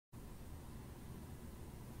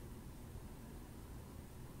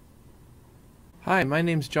Hi, my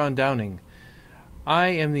name's John Downing. I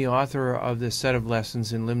am the author of this set of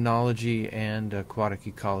lessons in limnology and aquatic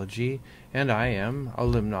ecology, and I am a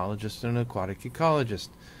limnologist and aquatic ecologist.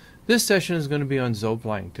 This session is going to be on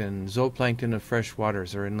zooplankton of fresh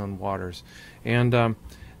waters or inland waters. And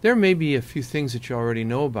there may be a few things that you already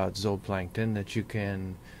know about zooplankton that you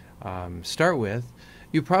can start with.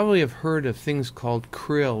 You probably have heard of things called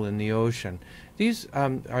krill in the ocean. These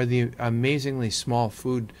are the amazingly small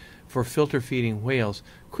food for filter feeding whales.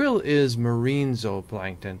 Krill is marine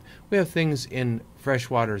zooplankton. We have things in fresh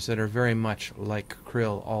waters that are very much like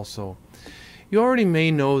krill also. You already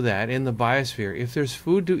may know that in the biosphere, if there's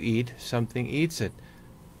food to eat, something eats it.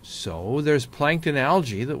 So there's plankton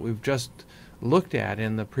algae that we've just looked at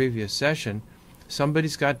in the previous session.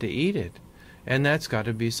 Somebody's got to eat it, and that's got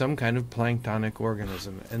to be some kind of planktonic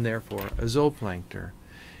organism, and therefore a zooplankter.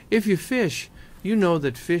 If you fish, you know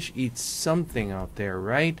that fish eat something out there,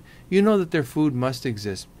 right? You know that their food must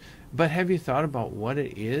exist. But have you thought about what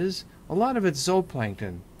it is? A lot of it's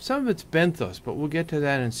zooplankton. Some of it's benthos, but we'll get to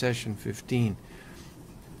that in session 15.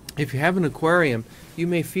 If you have an aquarium, you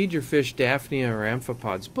may feed your fish Daphnia or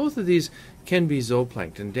amphipods. Both of these can be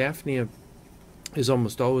zooplankton. Daphnia is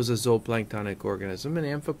almost always a zooplanktonic organism, and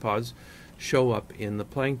amphipods show up in the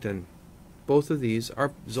plankton. Both of these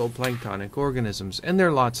are zooplanktonic organisms, and there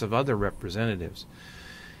are lots of other representatives.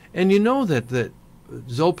 And you know that the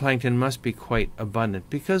zooplankton must be quite abundant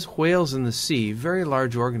because whales in the sea, very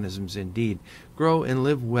large organisms indeed, grow and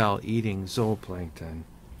live well eating zooplankton.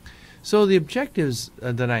 So the objectives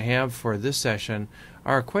that I have for this session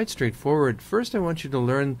are quite straightforward. First, I want you to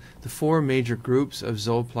learn the four major groups of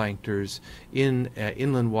zooplankters in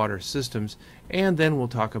inland water systems, and then we'll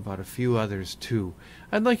talk about a few others too.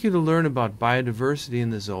 I'd like you to learn about biodiversity in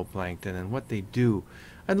the zooplankton and what they do.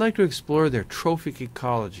 I'd like to explore their trophic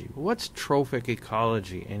ecology. What's trophic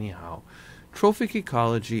ecology anyhow? Trophic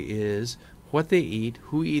ecology is what they eat,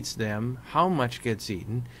 who eats them, how much gets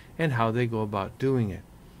eaten, and how they go about doing it.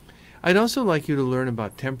 I'd also like you to learn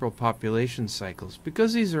about temporal population cycles,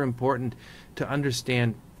 because these are important to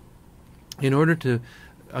understand in order to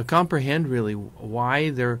comprehend really why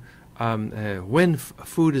when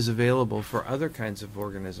food is available for other kinds of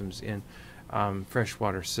organisms in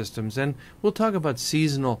freshwater systems. And we'll talk about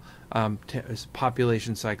seasonal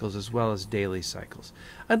population cycles as well as daily cycles.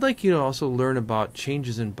 I'd like you to also learn about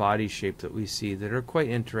changes in body shape that we see that are quite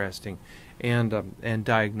interesting and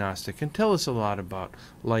diagnostic, and tell us a lot about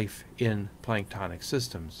life in planktonic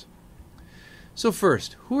systems. So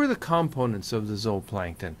first, who are the components of the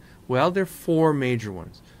zooplankton? Well, there are four major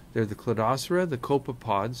ones. They're the cladocera, the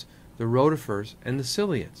copepods, the rotifers, and the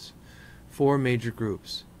ciliates. Four major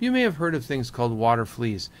groups. You may have heard of things called water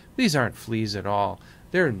fleas. These aren't fleas at all.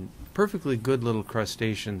 They're perfectly good little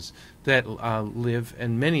crustaceans that live,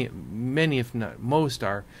 and many if not most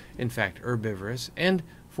are in fact herbivorous and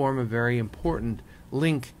form a very important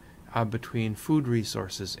link between food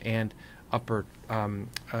resources and upper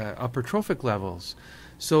trophic levels.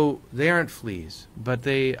 So they aren't fleas, but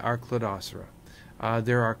they are cladocera.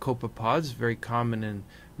 There are copepods, very common in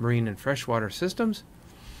marine and freshwater systems,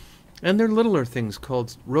 and there are littler things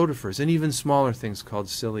called rotifers, and even smaller things called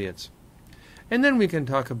ciliates. And then we can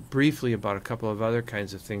talk briefly about a couple of other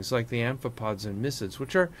kinds of things, like the amphipods and mysids,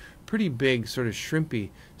 which are pretty big, sort of shrimpy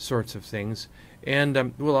sorts of things.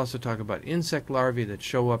 And we'll also talk about insect larvae that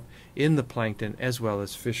show up in the plankton, as well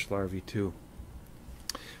as fish larvae too.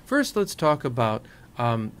 First, let's talk about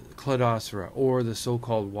cladocera, or the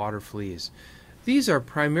so-called water fleas. These are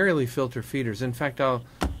primarily filter feeders. In fact, I'll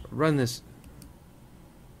run this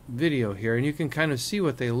video here, and you can kind of see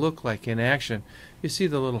what they look like in action. You see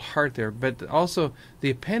the little heart there, but also the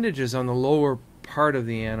appendages on the lower part of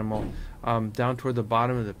the animal, down toward the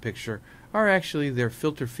bottom of the picture, are actually their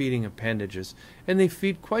filter feeding appendages, and they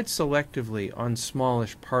feed quite selectively on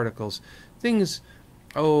smallish particles, things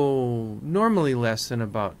normally less than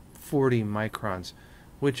about 40 microns,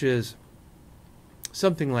 which is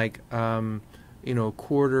something like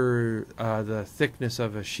quarter the thickness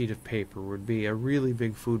of a sheet of paper would be a really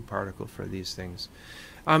big food particle for these things.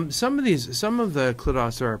 Some of the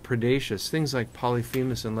cladocera are predaceous, things like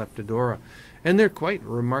Polyphemus and Leptodora, and they're quite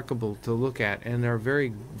remarkable to look at, and they're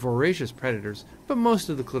very voracious predators, but most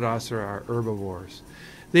of the cladocera are herbivores.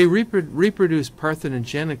 They reproduce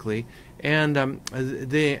parthenogenically, and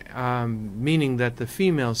meaning that the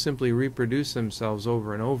females simply reproduce themselves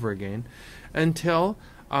over and over again until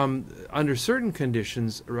under certain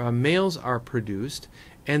conditions males are produced,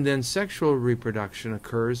 and then sexual reproduction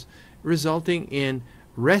occurs, resulting in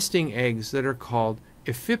resting eggs that are called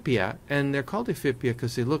Ephippia, and they're called Ephippia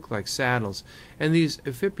because they look like saddles, and these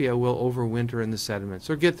Ephippia will overwinter in the sediments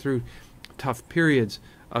or get through tough periods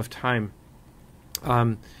of time,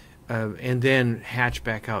 and then hatch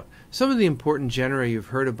back out. Some of the important genera you've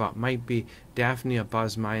heard about might be Daphnia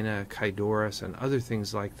bosmina, Chidoris, and other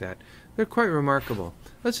things like that. They're quite remarkable.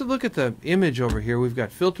 Let's look at the image over here. We've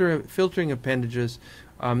got filtering appendages,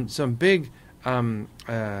 some big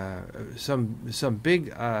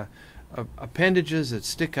appendages that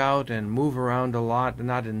stick out and move around a lot.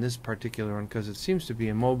 Not in this particular one because it seems to be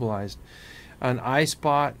immobilized. An eye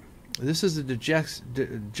spot. This is the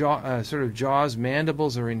sort of jaws.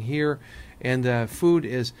 Mandibles are in here, and the food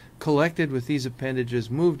is collected with these appendages,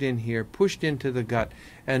 moved in here, pushed into the gut,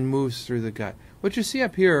 and moves through the gut. What you see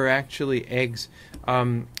up here are actually eggs,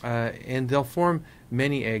 and they'll form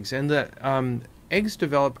many eggs. And the eggs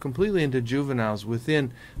develop completely into juveniles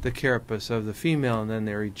within the carapace of the female, and then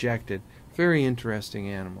they're ejected. Very interesting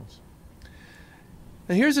animals.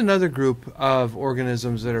 Now here's another group of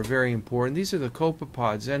organisms that are very important. These are the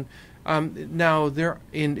copepods, and now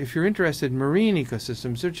if you're interested in marine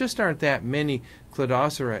ecosystems, there just aren't that many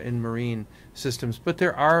cladocera in marine systems, but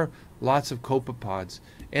there are lots of copepods,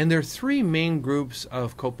 and there are three main groups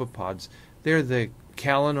of copepods. They're the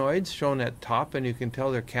calanoids, shown at top, and you can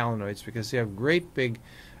tell they're calanoids because they have great big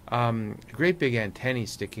antennae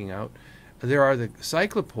sticking out. There are the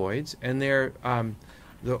cyclopoids, and they're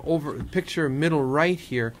the picture middle right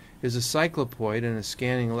here is a cyclopoid and a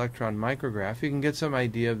scanning electron micrograph. You can get some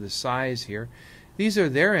idea of the size here. These are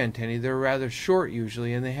their antennae. They're rather short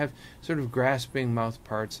usually, and they have sort of grasping mouth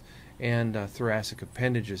parts and thoracic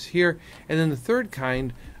appendages here. And then the third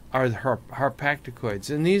kind are the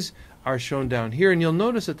harpacticoids, and these are shown down here. And you'll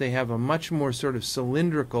notice that they have a much more sort of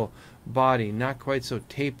cylindrical body, not quite so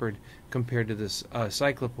tapered compared to this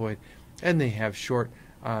cyclopoid, and they have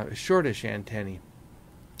shortish antennae.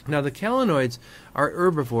 Now the calanoids are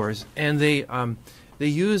herbivores, and they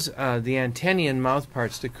use the antennae and mouth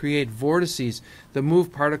parts to create vortices that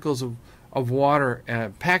move particles of water,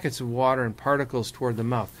 packets of water and particles toward the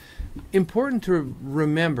mouth. Important to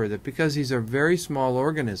remember that because these are very small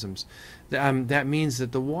organisms, that means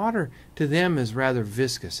that the water to them is rather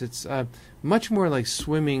viscous. It's much more like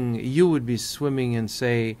swimming. You would be swimming in,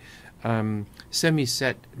 say,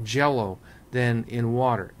 semi-set jello than in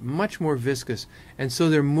water. Much more viscous. And so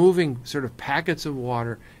they're moving sort of packets of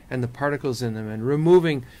water and the particles in them and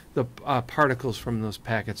removing the particles from those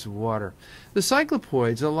packets of water. The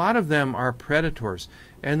cyclopoids, a lot of them are predators,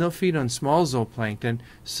 and they'll feed on small zooplankton.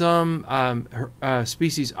 Some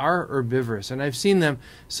species are herbivorous, and I've seen them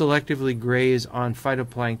selectively graze on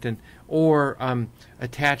phytoplankton or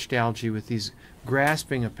attached algae with these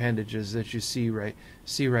grasping appendages that you see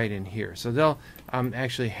right in here. So they'll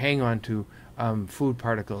actually hang on to food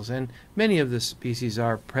particles, and many of the species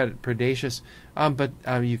are predaceous, but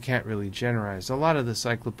you can't really generalize. A lot of the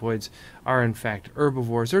cyclopoids are in fact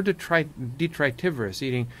herbivores or detritivorous,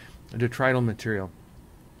 eating detrital material.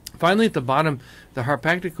 Finally, at the bottom, the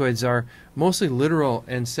harpacticoids are mostly littoral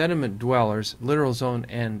and sediment dwellers, littoral zone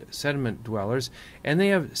and sediment dwellers, and they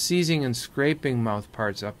have seizing and scraping mouth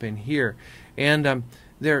parts up in here. And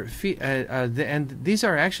and these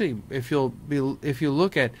are actually, if you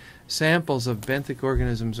look at samples of benthic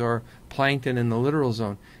organisms or plankton in the littoral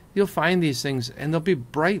zone, you'll find these things, and they'll be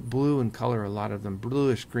bright blue in color. A lot of them,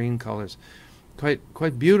 bluish green colors,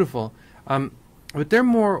 quite beautiful. But they're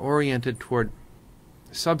more oriented toward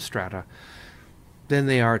substrata than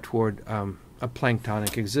they are toward a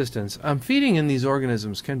planktonic existence. Feeding in these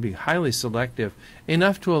organisms can be highly selective,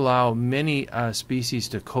 enough to allow many species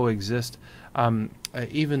to coexist,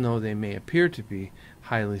 even though they may appear to be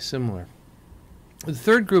highly similar. The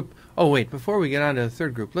third group, oh wait, before we get on to the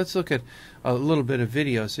third group, let's look at a little bit of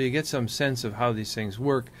video so you get some sense of how these things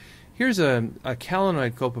work. Here's a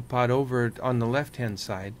calanoid copepod over on the left-hand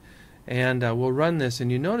side, and we'll run this,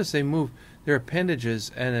 and you notice they move their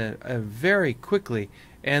appendages and very quickly,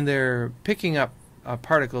 and they're picking up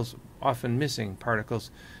particles, often missing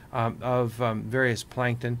particles, of various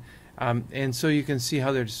plankton, and so you can see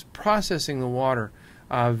how they're just processing the water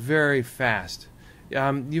very fast.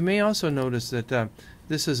 You may also notice that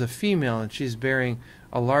this is a female, and she's bearing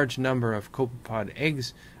a large number of copepod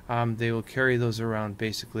eggs. They will carry those around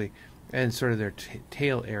basically in sort of their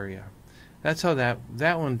tail area. That's how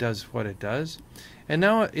that one does what it does. And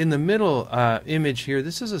now in the middle image here,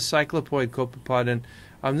 this is a cyclopoid copepod,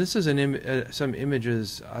 and this is some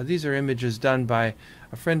images. These are images done by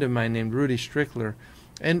a friend of mine named Rudy Strickler.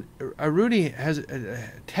 And Rudy has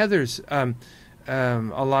tethers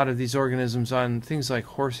a lot of these organisms on things like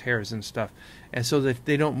horsehairs and stuff, and so that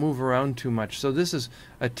they don't move around too much. So this is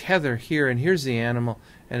a tether here, and here's the animal,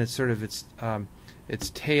 and it's sort of its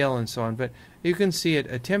tail and so on. But you can see it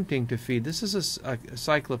attempting to feed. This is a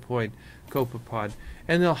cyclopoid copepod,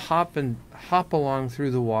 and they'll hop along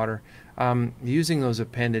through the water using those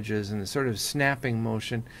appendages and the sort of snapping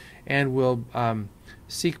motion, and will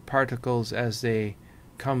seek particles as they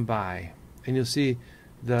come by. And you'll see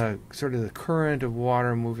the sort of the current of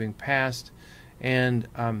water moving past, and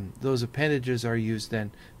those appendages are used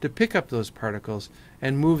then to pick up those particles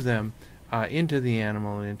and move them into the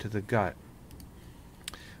animal and into the gut.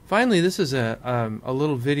 Finally, this is a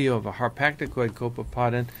little video of a harpacticoid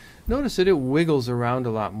copepod, and notice that it wiggles around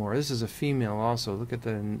a lot more. This is a female also. Look at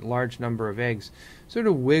the large number of eggs. Sort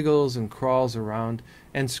of wiggles and crawls around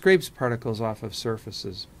and scrapes particles off of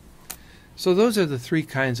surfaces. So those are the three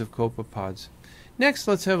kinds of copepods. Next,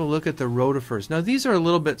 let's have a look at the rotifers. Now, these are a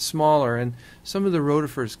little bit smaller, and some of the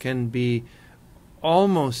rotifers can be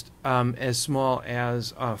almost as small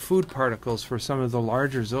as food particles for some of the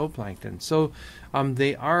larger zooplankton. So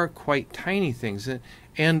they are quite tiny things.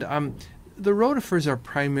 And the rotifers are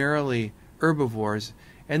primarily herbivores,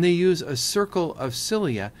 and they use a circle of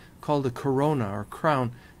cilia called a corona or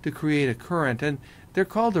crown to create a current. And they're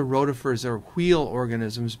called the rotifers, or wheel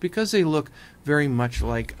organisms, because they look very much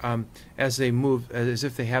like, as they move, as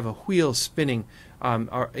if they have a wheel spinning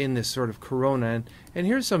in this sort of corona. And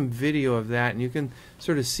here's some video of that, and you can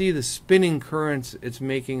sort of see the spinning currents it's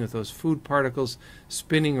making with those food particles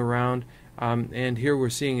spinning around. And here we're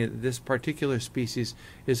seeing it, this particular species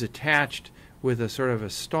is attached with a sort of a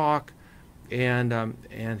stalk,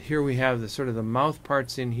 and here we have the sort of the mouth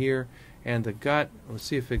parts in here and the gut. Let's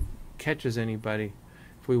see if it catches anybody.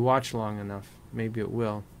 If we watch long enough, maybe it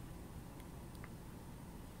will.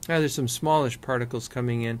 Now there's some smallish particles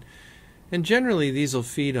coming in, and generally these will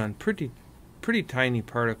feed on pretty tiny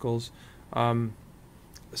particles,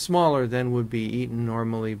 smaller than would be eaten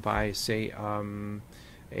normally by, say,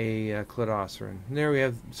 a cladoceran. And there we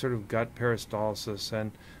have sort of gut peristalsis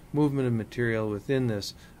and movement of material within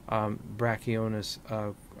this brachionis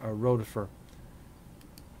rotifer.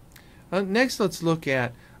 Next, let's look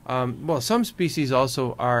at, well, some species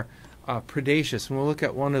also are predaceous, and we'll look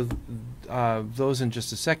at one of those in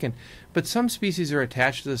just a second. But some species are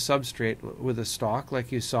attached to the substrate with a stalk,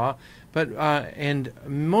 like you saw. But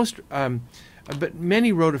but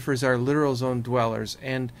many rotifers are littoral zone dwellers,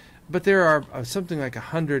 but there are something like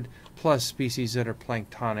 100+ species that are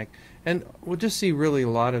planktonic, and we'll just see really a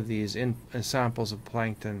lot of these in samples of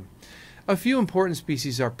plankton. A few important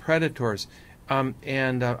species are predators. I'm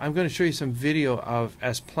going to show you some video of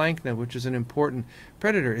Asplankna, which is an important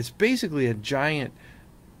predator. It's basically a giant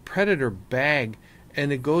predator bag,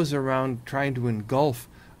 and it goes around trying to engulf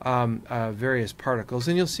various particles.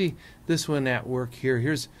 And you'll see this one at work here.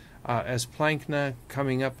 Here's Asplankna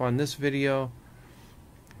coming up on this video.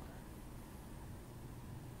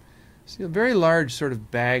 See a very large sort of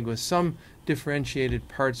bag with some differentiated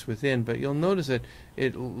parts within, but you'll notice that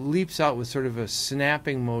it leaps out with sort of a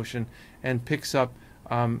snapping motion and picks up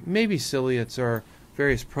maybe ciliates or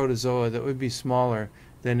various protozoa that would be smaller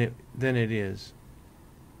than it is.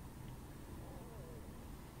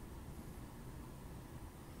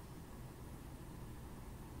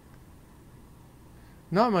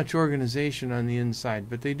 Not much organization on the inside,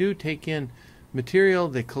 but they do take in material.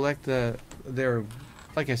 They collect they're,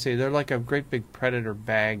 like I say, they're like a great big predator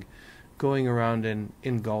bag going around and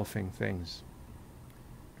engulfing things.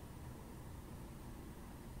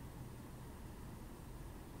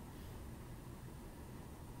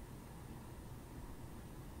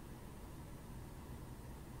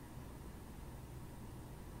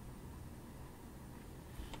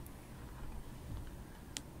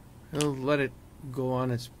 I'll let it go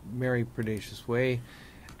on its merry predaceous way.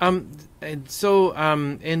 And these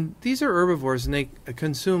are herbivores, and they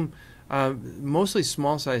consume mostly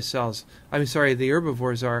small-sized cells. I'm sorry, the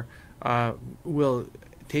herbivores will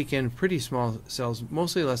take in pretty small cells,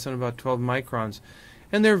 mostly less than about 12 microns,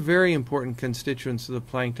 and they're very important constituents of the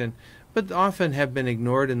plankton, but often have been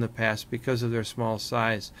ignored in the past because of their small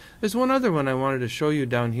size. There's one other one I wanted to show you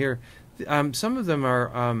down here. Some of them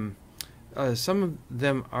are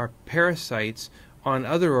parasites on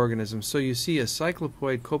other organisms. So you see a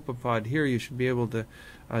cyclopoid copepod here. You should be able to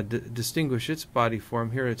distinguish its body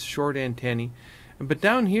form. Here it's short antennae. But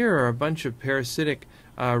down here are a bunch of parasitic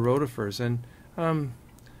rotifers. And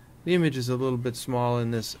the image is a little bit small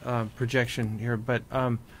in this projection here, but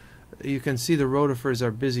you can see the rotifers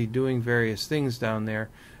are busy doing various things down there,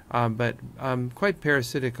 but quite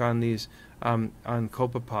parasitic on these on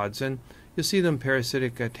copepods. And you'll see them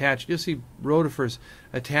parasitic attached. You'll see rotifers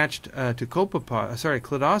attached to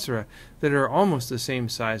cladocera that are almost the same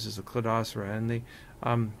size as the cladocera, and they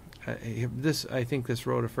I think this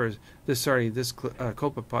rotifers, this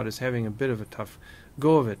copepod is having a bit of a tough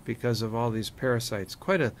go of it because of all these parasites,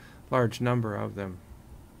 quite a large number of them.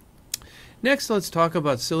 Next, let's talk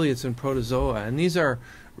about ciliates and protozoa, and these are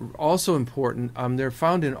also important. They're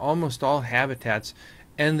found in almost all habitats,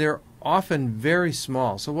 and they're often very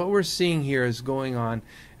small. So what we're seeing here is going on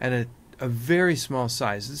at a very small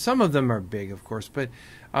size. Some of them are big, of course, but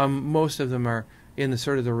most of them are in the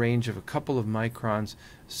sort of the range of a couple of microns.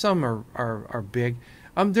 Some are big.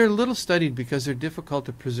 They're little studied because they're difficult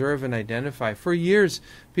to preserve and identify. For years,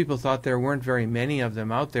 people thought there weren't very many of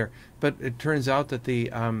them out there, but it turns out that the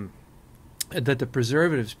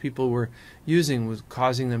preservatives people were using was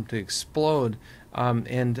causing them to explode,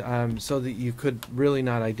 so that you could really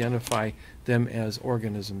not identify them as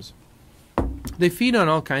organisms. They feed on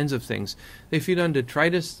all kinds of things. They feed on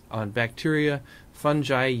detritus, on bacteria,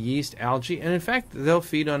 fungi, yeast, algae, and in fact they'll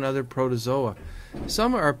feed on other protozoa.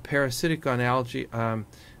 Some are parasitic on algae or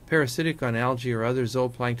other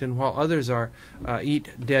zooplankton, while others eat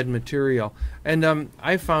dead material. And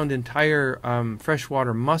I found entire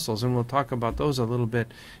freshwater mussels, and we'll talk about those a little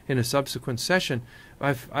bit in a subsequent session.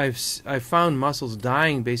 I've found mussels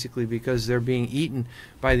dying basically because they're being eaten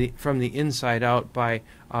from the inside out by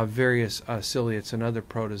various ciliates and other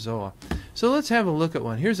protozoa. So let's have a look at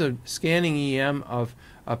one. Here's a scanning EM of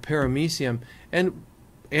a paramecium, and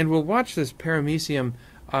we'll watch this paramecium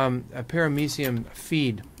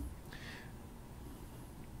feed.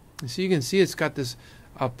 So you can see it's got this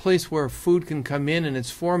place where food can come in, and it's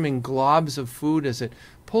forming globs of food as it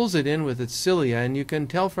pulls it in with its cilia, and you can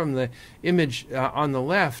tell from the image on the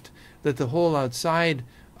left that the whole outside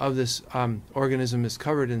of this organism is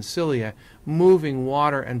covered in cilia, moving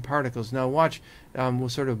water and particles. Now watch, we'll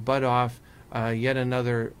sort of bud off yet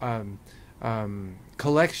another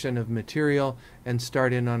collection of material and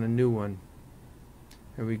start in on a new one.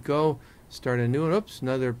 Here we go. Start a new one. Oops,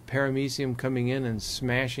 another paramecium coming in and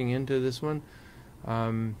smashing into this one.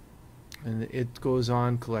 And it goes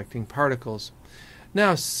on collecting particles.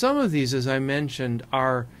 Now, some of these, as I mentioned,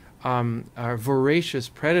 are voracious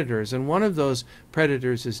predators, and one of those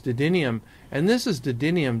predators is Didinium, and this is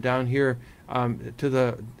Didinium down here to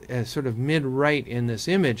the sort of mid-right in this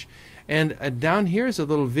image. And down here is a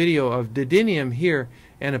little video of Didinium here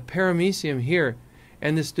and a paramecium here,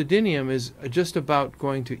 and this Didinium is just about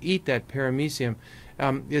going to eat that paramecium.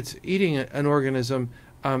 It's eating an organism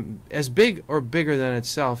as big or bigger than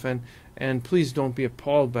itself, and please don't be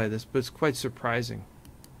appalled by this, but it's quite surprising.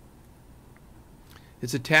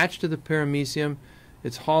 It's attached to the paramecium,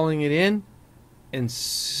 it's hauling it in, and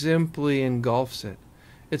simply engulfs it.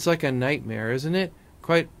 It's like a nightmare, isn't it?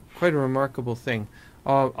 Quite a remarkable thing.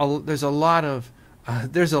 There's a lot of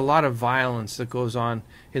violence that goes on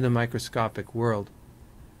in the microscopic world.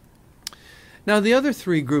 Now, the other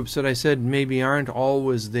three groups that I said maybe aren't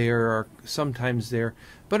always there, or sometimes there,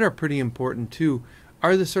 but are pretty important too,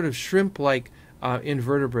 are the sort of shrimp-like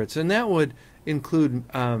invertebrates, and that would include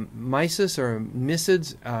mysis or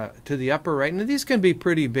mysids to the upper right. Now, these can be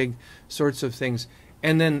pretty big sorts of things,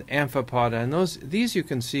 and then amphipoda, and these you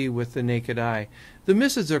can see with the naked eye. The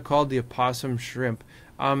mysids are called the opossum shrimp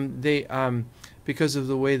because of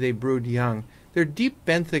the way they brood young. They're deep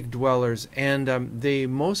benthic dwellers, and they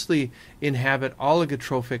mostly inhabit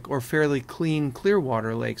oligotrophic or fairly clean clear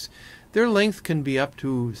water lakes. Their length can be up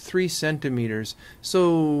to 3 centimeters.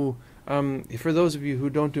 So for those of you who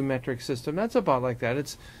don't do metric system, that's about like that.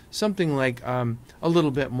 It's something like a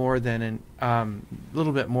little bit more than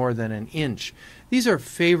an inch. These are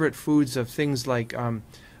favorite foods of things like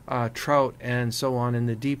trout and so on in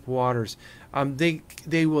the deep waters.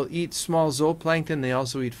 They will eat small zooplankton. They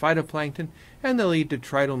also eat phytoplankton, and they'll eat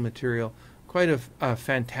detrital material. Quite a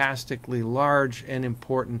fantastically large and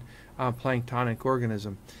important planktonic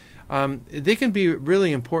organism. They can be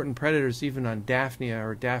really important predators even on Daphnia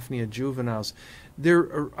or Daphnia juvenils. Their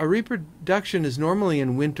reproduction is normally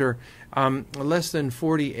in winter, less than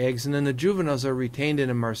 40 eggs, and then the juveniles are retained in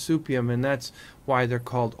a marsupium, and that's why they're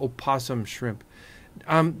called opossum shrimp.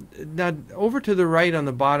 Now, over to the right on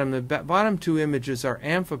the bottom two images are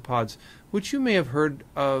amphipods, which you may have heard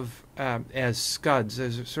of as scuds,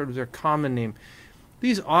 as sort of their common name.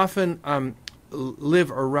 These often live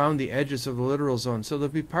around the edges of the littoral zone, so they'll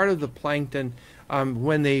be part of the plankton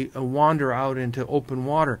when they wander out into open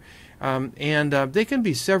water, and they can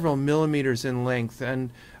be several millimeters in length,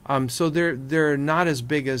 and so they're not as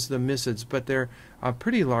big as the mysids, but they're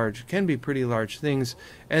pretty large, can be pretty large things,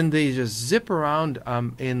 and they just zip around at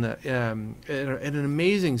an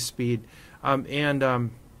amazing speed,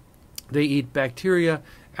 and they eat bacteria,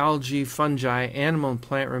 algae, fungi, animal and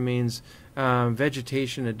plant remains,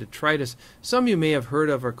 vegetation and detritus. Some you may have heard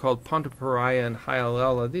of are called Pontoporia and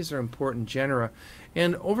Hyalella. These are important genera.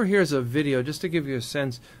 And over here is a video just to give you a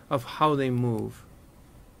sense of how they move.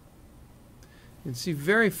 You can see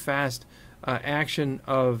very fast action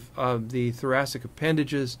of the thoracic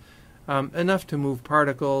appendages, enough to move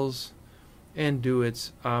particles and do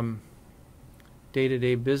its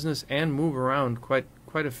day-to-day business and move around quite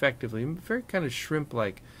effectively. Very kind of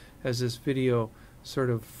shrimp-like, as this video sort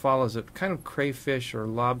of follows it, kind of crayfish or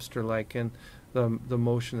lobster-like in the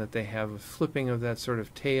motion that they have, a flipping of that sort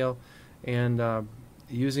of tail, and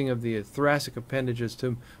using of the thoracic appendages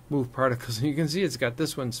to move particles. And you can see it's got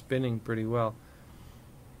this one spinning pretty well.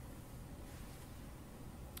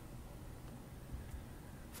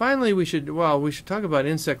 Finally, we should talk about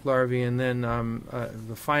insect larvae, and then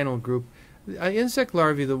the final group. Insect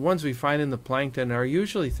larvae, the ones we find in the plankton, are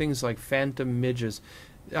usually things like phantom midges.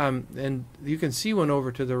 And you can see one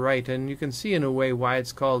over to the right, and you can see in a way why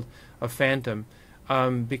it's called a phantom,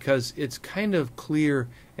 because it's kind of clear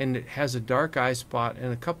and it has a dark eye spot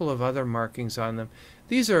and a couple of other markings on them.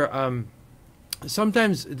 These are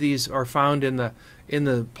sometimes these are found in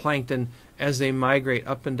the plankton as they migrate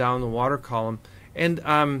up and down the water column, and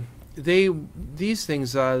these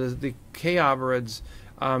things, the chaobarids,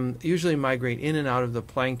 usually migrate in and out of the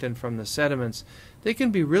plankton from the sediments. They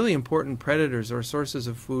can be really important predators or sources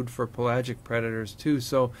of food for pelagic predators too.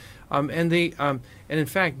 So, and in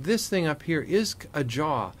fact, this thing up here is a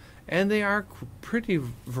jaw, and they are pretty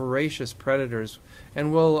voracious predators.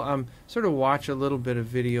 And we'll sort of watch a little bit of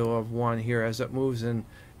video of one here as it moves in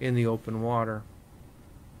the open water.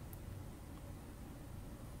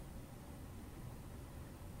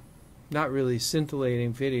 Not really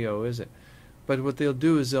scintillating video, is it? But what they'll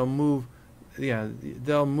do is they'll move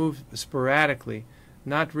sporadically,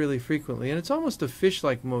 not really frequently, and it's almost a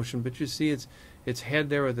fish-like motion. But you see its head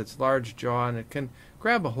there with its large jaw, and it can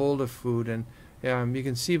grab a hold of food, and you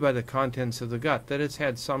can see by the contents of the gut that it's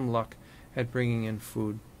had some luck at bringing in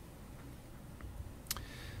food.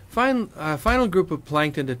 Final group of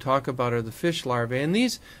plankton to talk about are the fish larvae, and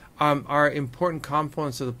these are important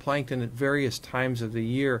components of the plankton at various times of the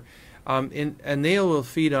year, and they will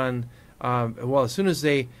feed on. Well, as soon as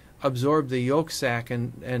they absorb the yolk sac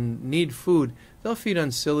and need food, they'll feed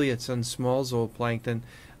on ciliates and small zooplankton.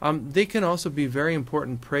 They can also be very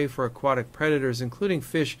important prey for aquatic predators, including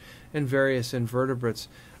fish and various invertebrates.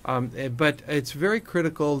 But it's very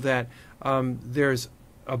critical that there's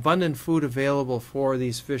abundant food available for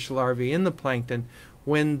these fish larvae in the plankton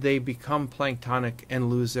when they become planktonic and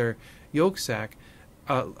lose their yolk sac.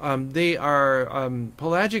 They are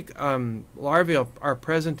pelagic larvae are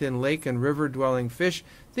present in lake and river dwelling fish,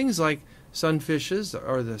 things like sunfishes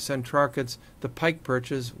or the centrarchids, the pike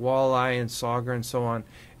perches, walleye and sauger and so on,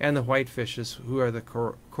 and the whitefishes, who are the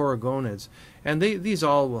corygonids. And these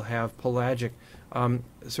all will have pelagic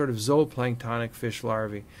sort of zooplanktonic fish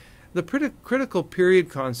larvae. The critical period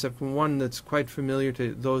concept, and one that's quite familiar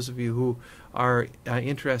to those of you who are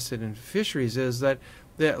interested in fisheries, is that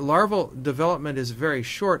the larval development is very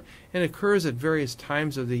short and occurs at various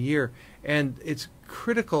times of the year, and it's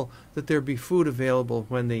critical that there be food available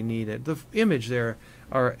when they need it. The image there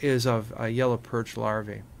is of yellow perch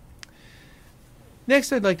larvae.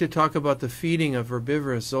 Next, I'd like to talk about the feeding of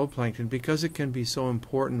herbivorous zooplankton because it can be so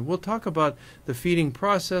important. We'll talk about the feeding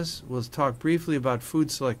process. We'll talk briefly about food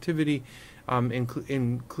selectivity,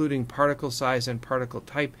 including particle size and particle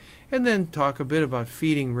type, and then talk a bit about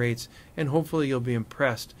feeding rates, and hopefully you'll be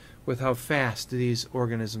impressed with how fast these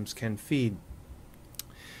organisms can feed.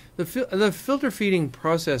 The filter feeding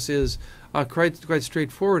process is quite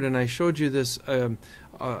straightforward, and I showed you this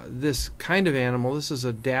this kind of animal. This is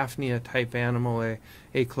a Daphnia type animal, a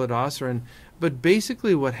cladoceran. But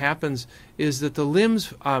basically what happens is that the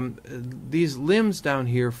limbs, these limbs down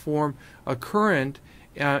here form a current,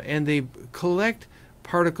 and they collect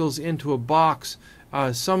particles into a box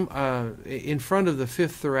in front of the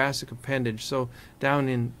fifth thoracic appendage, so down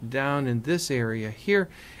in this area here.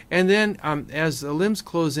 And then as the limbs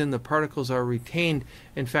close in, the particles are retained,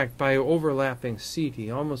 in fact, by overlapping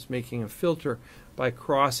setae, almost making a filter by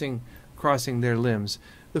crossing their limbs.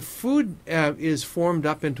 The food is formed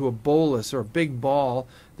up into a bolus or a big ball,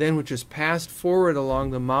 then which is passed forward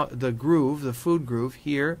along the groove, the food groove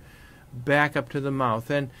here, back up to the mouth.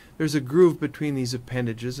 And there's a groove between these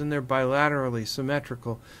appendages, and they're bilaterally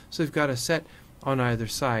symmetrical, so you've got a set on either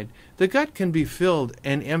side. The gut can be filled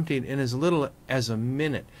and emptied in as little as a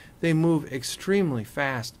minute. They move extremely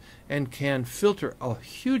fast and can filter a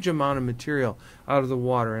huge amount of material out of the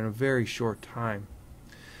water in a very short time.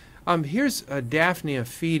 Here's a Daphnia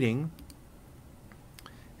feeding.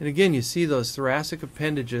 And again, you see those thoracic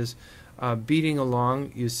appendages beating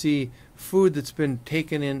along. You see food that's been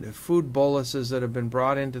taken in, food boluses that have been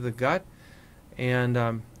brought into the gut. And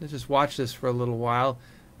let's just watch this for a little while.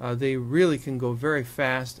 They really can go very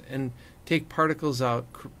fast and take particles out,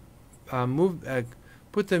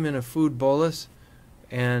 put them in a food bolus,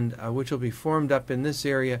 and which will be formed up in this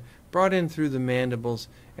area, brought in through the mandibles,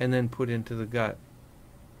 and then put into the gut.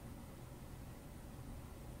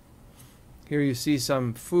 Here you see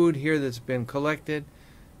some food here that's been collected,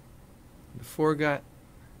 the foregut,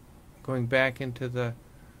 going back into the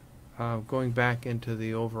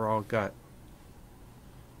overall gut.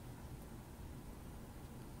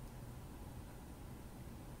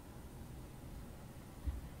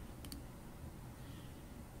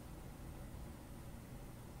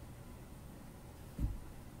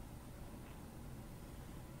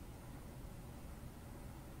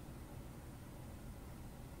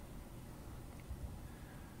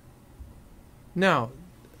 Now,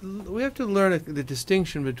 we have to learn the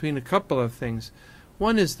distinction between a couple of things.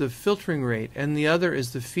 One is the filtering rate, and the other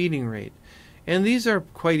is the feeding rate. And these are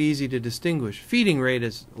quite easy to distinguish. Feeding rate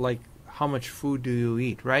is like how much food do you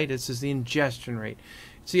eat, right? This is the ingestion rate.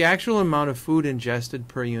 It's the actual amount of food ingested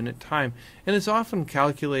per unit time, and it's often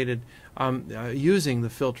calculated using the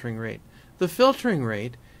filtering rate. The filtering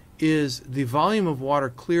rate is the volume of water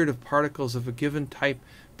cleared of particles of a given type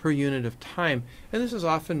per unit of time, and this is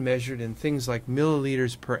often measured in things like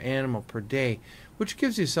milliliters per animal per day, which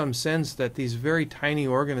gives you some sense that these very tiny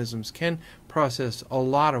organisms can process a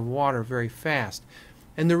lot of water very fast.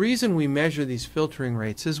 And the reason we measure these filtering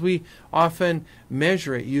rates is we often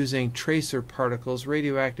measure it using tracer particles,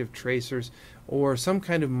 radioactive tracers, or some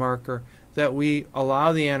kind of marker that we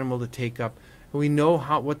allow the animal to take up. We know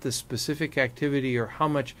what the specific activity or how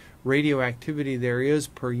much radioactivity there is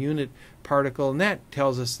per unit particle, and that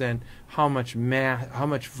tells us then how much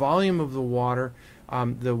volume of the water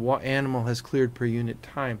the animal has cleared per unit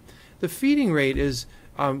time. The feeding rate is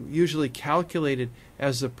usually calculated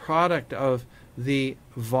as the product of the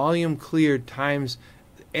volume cleared times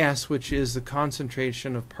S, which is the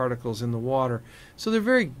concentration of particles in the water. So they're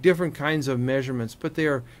very different kinds of measurements, but they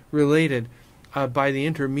are related by the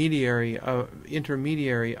intermediary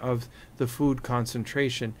of the food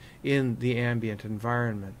concentration in the ambient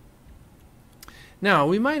environment. Now,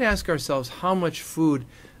 we might ask ourselves, how much food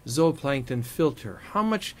zooplankton filter? How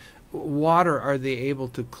much water are they able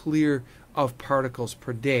to clear of particles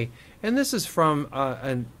per day? And this is from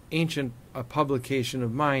an ancient publication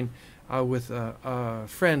of mine with a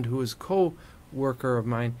friend who is co-worker of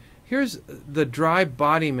mine. Here's the dry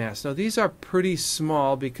body mass. Now, these are pretty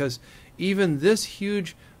small because even this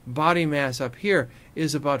huge body mass up here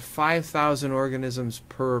is about 5,000 organisms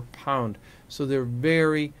per pound. So they're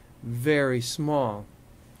very, very small.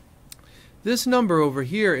 This number over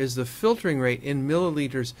here is the filtering rate in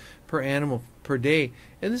milliliters per animal per day,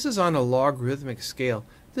 and this is on a logarithmic scale.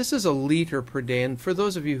 This is a liter per day, and for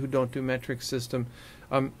those of you who don't do metric system,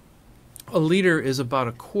 a liter is about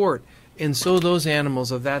a quart, and so those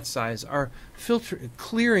animals of that size are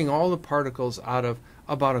clearing all the particles out of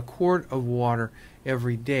about a quart of water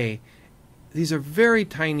every day. These are very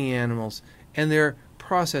tiny animals, and they're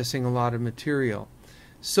processing a lot of material.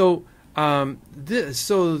 So a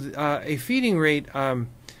feeding rate,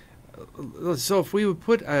 so if we would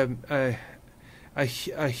put a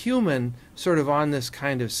human sort of on this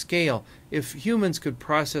kind of scale, if humans could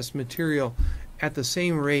process material at the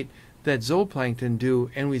same rate that zooplankton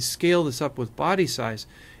do, and we scale this up with body size,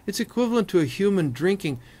 it's equivalent to a human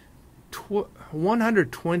drinking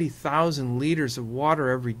 120,000 liters of water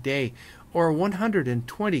every day, or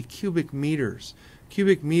 120 cubic meters.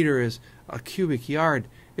 Cubic meter is a cubic yard.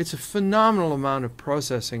 It's a phenomenal amount of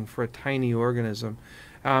processing for a tiny organism.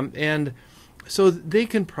 And so they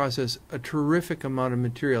can process a terrific amount of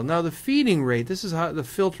material. Now the feeding rate, this is how the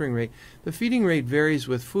filtering rate. The feeding rate varies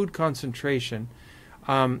with food concentration,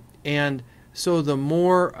 and so the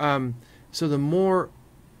more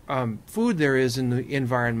food there is in the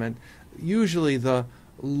environment, usually the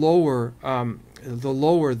lower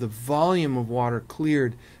the volume of water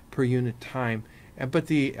cleared per unit time. But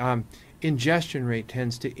the ingestion rate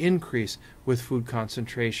tends to increase with food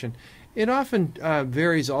concentration. It often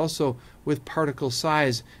varies also with particle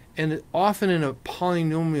size, and often in a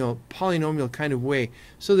polynomial kind of way.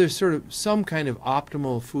 So there's sort of some kind of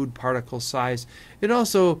optimal food particle size. It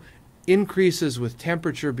also increases with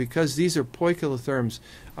temperature because these are poikilotherms.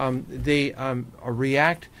 They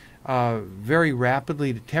react very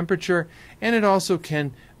rapidly to temperature, and it also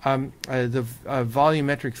can the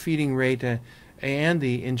volumetric feeding rate and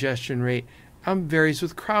the ingestion rate varies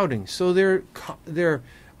with crowding. So they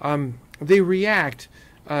react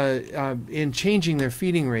in changing their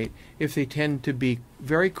feeding rate if they tend to be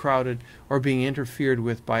very crowded or being interfered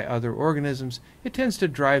with by other organisms. It tends to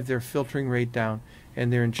drive their filtering rate down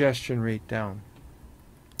and their ingestion rate down.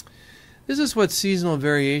 This is what seasonal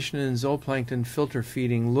variation in zooplankton filter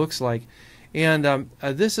feeding looks like. And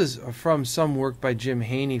this is from some work by Jim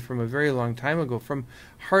Haney from a very long time ago from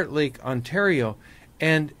Heart Lake, Ontario.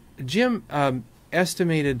 And Jim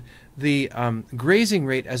estimated the grazing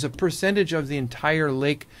rate as a percentage of the entire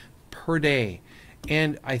lake per day.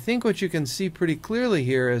 And I think what you can see pretty clearly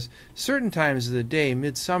here is certain times of the day,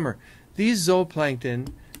 midsummer, these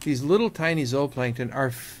zooplankton, these little tiny zooplankton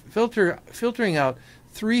are filtering out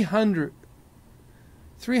 300%,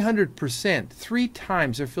 3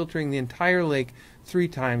 times. They're filtering the entire lake 3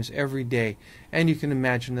 times every day. And you can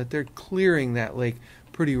imagine that they're clearing that lake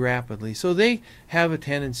pretty rapidly. So they have a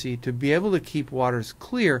tendency to be able to keep waters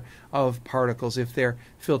clear of particles if they're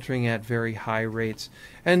filtering at very high rates.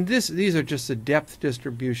 And these are just the depth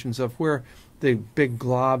distributions of where the big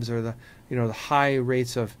globs or the high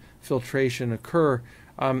rates of filtration occur.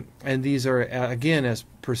 And these are again as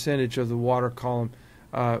percentage of the water column,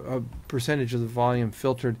 a percentage of the volume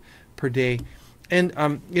filtered per day.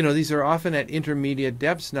 And these are often at intermediate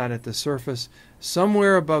depths, not at the surface,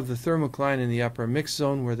 somewhere above the thermocline in the upper mix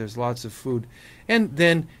zone where there's lots of food. And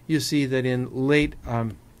then you see that in late,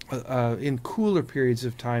 in cooler periods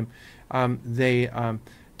of time, they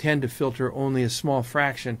tend to filter only a small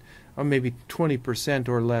fraction, or maybe 20%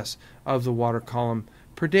 or less of the water column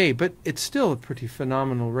per day. But it's still a pretty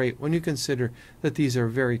phenomenal rate when you consider that these are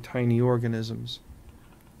very tiny organisms.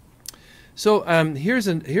 So here's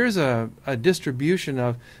a distribution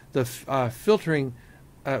of the filtering,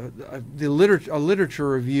 a literature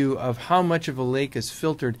review of how much of a lake is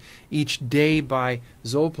filtered each day by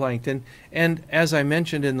zooplankton. And as I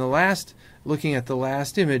mentioned in the last, looking at the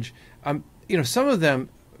last image, some of them,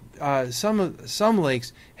 some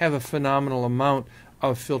lakes have a phenomenal amount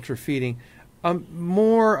of filter feeding.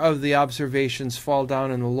 More of the observations fall down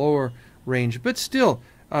in the lower range, but still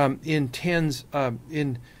in tens,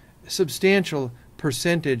 in substantial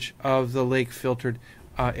percentage of the lake filtered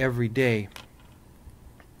every day.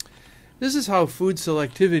 This is how food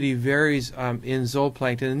selectivity varies in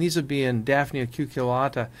zooplankton, and these would be in Daphnia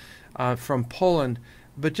cucullata from Poland.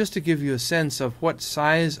 But just to give you a sense of what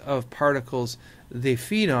size of particles they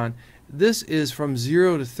feed on, this is from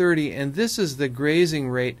 0 to 30, and this is the grazing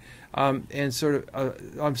rate and sort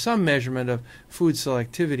of some measurement of food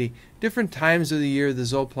selectivity. Different times of the year, the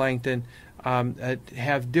zooplankton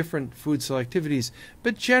have different food selectivities,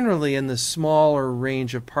 but generally in the smaller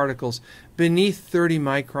range of particles beneath 30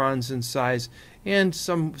 microns in size, and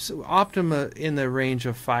some optima in the range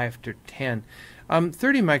of 5 to 10.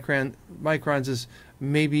 30 microns is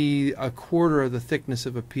maybe a quarter of the thickness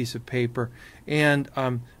of a piece of paper, and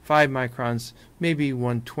 5 microns maybe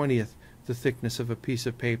 1/20th the thickness of a piece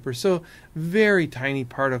of paper. So very tiny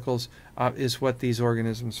particles is what these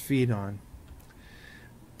organisms feed on.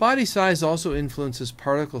 Body size also influences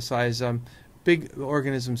particle size. Big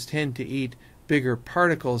organisms tend to eat bigger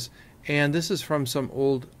particles, and this is from some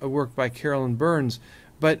old work by Carolyn Burns.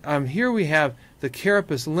 But here we have the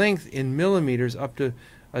carapace length in millimeters up to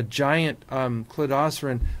a giant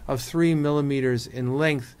cladoceran of 3 millimeters in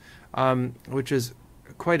length, which is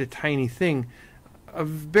quite a tiny thing,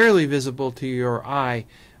 barely visible to your eye.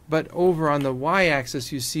 But over on the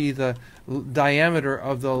y-axis you see the diameter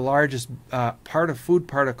of the largest food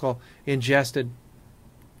particle ingested.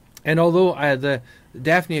 And although the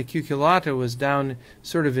Daphnia cucullata was down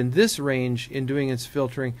sort of in this range in doing its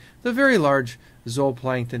filtering, the very large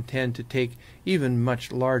zooplankton tend to take even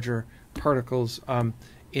much larger particles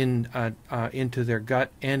into their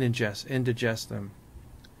gut and digest them.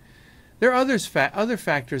 There are other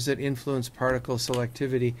factors that influence particle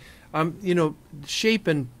selectivity. Shape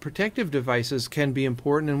and protective devices can be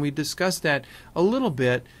important, and we discussed that a little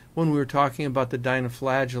bit when we were talking about the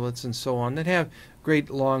dinoflagellates and so on that have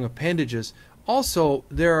great long appendages. Also,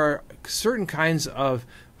 there are certain kinds of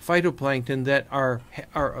phytoplankton that are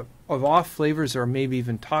of off flavors or maybe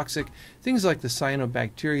even toxic. Things like the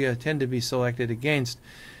cyanobacteria tend to be selected against.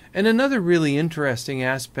 And another really interesting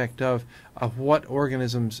aspect of what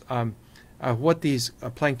organisms what these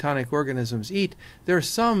planktonic organisms eat, there are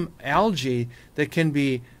some algae that can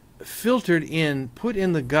be filtered in, put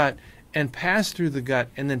in the gut, and passed through the gut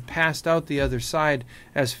and then passed out the other side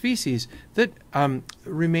as feces that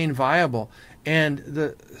remain viable. And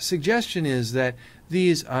the suggestion is that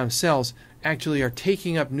these cells actually are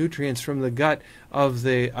taking up nutrients from the gut of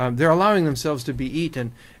the, they're allowing themselves to be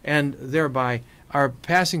eaten, and thereby are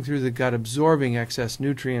passing through the gut, absorbing excess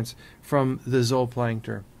nutrients from the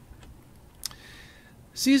zooplankton.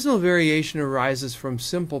 Seasonal variation arises from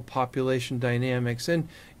simple population dynamics, and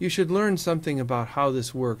you should learn something about how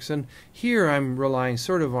this works. And here I'm relying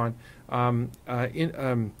sort of on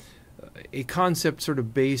a concept sort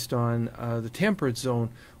of based on the temperate zone,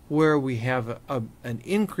 where we have an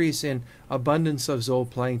increase in abundance of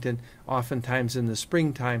zooplankton, oftentimes in the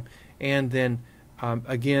springtime, and then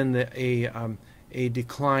again a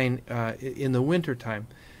decline in the wintertime.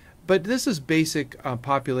 But this is basic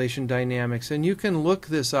population dynamics, and you can look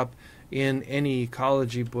this up in any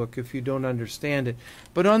ecology book if you don't understand it.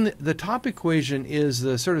 But on the top equation is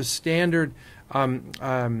the sort of standard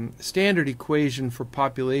equation for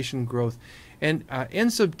population growth, and n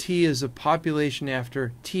sub t is a population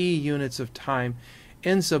after t units of time.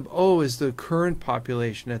 N sub o is the current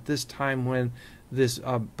population at this time when this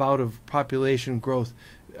bout of population growth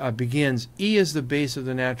begins. E is the base of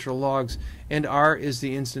the natural logs, and R is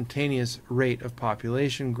the instantaneous rate of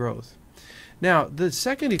population growth. Now, the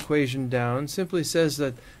second equation down simply says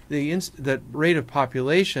that that rate of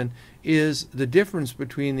population is the difference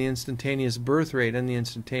between the instantaneous birth rate and the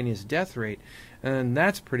instantaneous death rate. And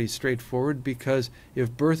that's pretty straightforward, because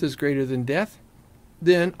if birth is greater than death,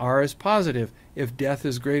 then R is positive. If death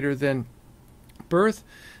is greater than birth,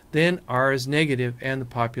 then R is negative and the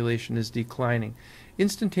population is declining.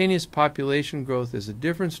 Instantaneous population growth is a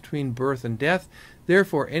difference between birth and death.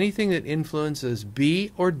 Therefore, anything that influences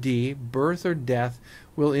B or D, birth or death,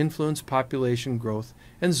 will influence population growth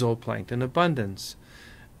and zooplankton abundance.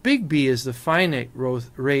 Big B is the finite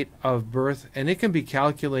rate of birth, and it can be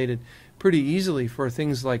calculated pretty easily for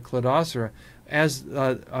things like Cladocera as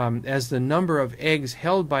the number of eggs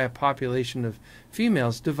held by a population of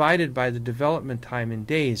females divided by the development time in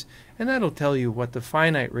days, and that'll tell you what the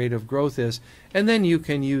finite rate of growth is, and then you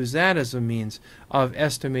can use that as a means of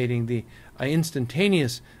estimating the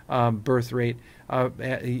instantaneous birth rate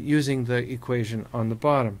using the equation on the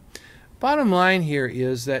bottom. Bottom line here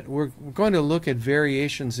is that we're going to look at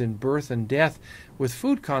variations in birth and death with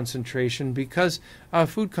food concentration, because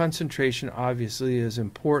food concentration obviously is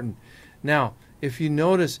important. Now, if you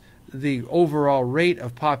notice the overall rate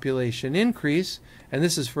of population increase, and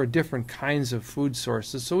this is for different kinds of food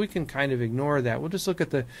sources, so we can kind of ignore that. We'll just look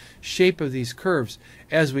at the shape of these curves.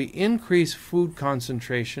 As we increase food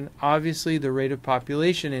concentration, obviously the rate of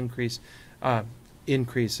population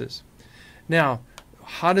increases. Now,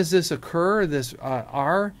 how does this occur? This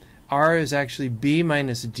R is actually B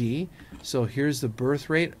minus D. So here's the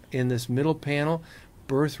birth rate in this middle panel.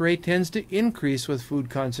 Birth rate tends to increase with food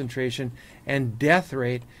concentration, and death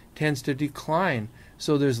rate tends to decline.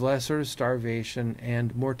 So there's less sort of starvation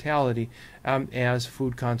and mortality as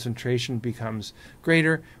food concentration becomes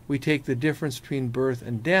greater. We take the difference between birth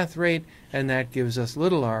and death rate, and that gives us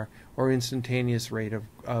little r, or instantaneous rate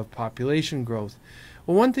of population growth.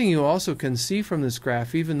 Well, one thing you also can see from this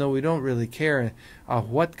graph, even though we don't really care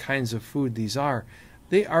what kinds of food these are,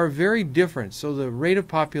 they are very different. So the rate of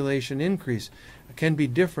population increase can be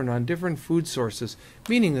different on different food sources,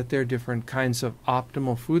 meaning that there are different kinds of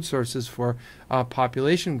optimal food sources for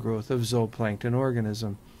population growth of zooplankton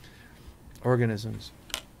organisms.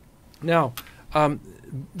 Now,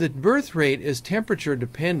 the birth rate is temperature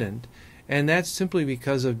dependent, and that's simply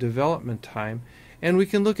because of development time. And we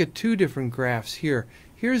can look at two different graphs here.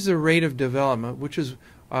 Here's the rate of development, which is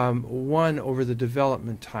 1 over the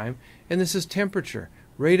development time, and this is temperature.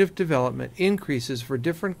 Rate of development increases for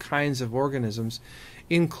different kinds of organisms,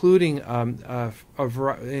 including a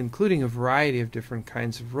variety of different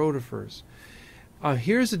kinds of rotifers.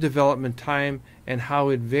 Here's the development time and how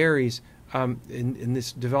it varies in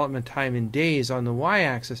this development time in days on the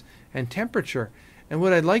y-axis, and temperature. And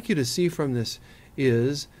what I'd like you to see from this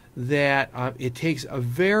is that it takes a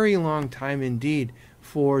very long time indeed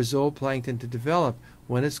for zooplankton to develop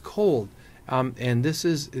when it's cold. And this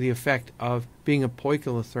is the effect of being a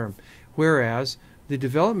poikilotherm, whereas the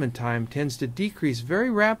development time tends to decrease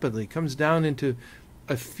very rapidly, comes down into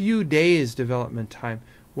a few days development time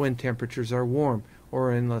when temperatures are warm,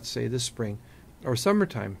 or in, let's say, the spring or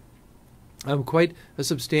summertime. Quite a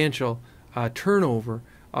substantial turnover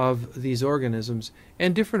of these organisms,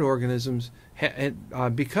 and different organisms,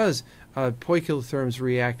 because poikilotherms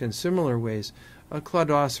react in similar ways.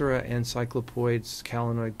 Cladocera and cyclopoids,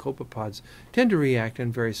 calanoid copepods tend to react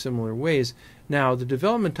in very similar ways. Now, the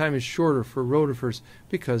development time is shorter for rotifers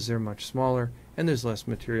because they're much smaller and there's less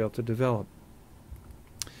material to develop.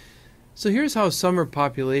 So here's how summer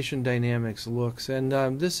population dynamics looks,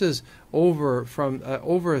 and this is over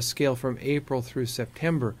a scale from April through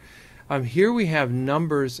September. Here we have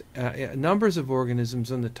numbers of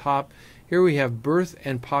organisms on the top. Here we have birth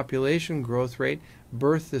and population growth rate.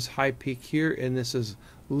 Birth, this high peak here, and this is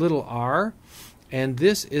little r. And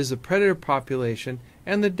this is the predator population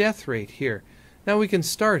and the death rate here. Now we can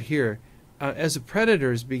start here. As the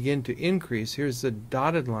predators begin to increase, here's the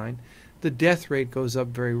dotted line, the death rate goes up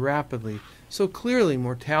very rapidly. So clearly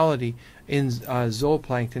mortality in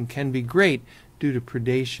zooplankton can be great due to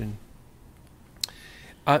predation.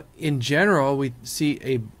 In general, we see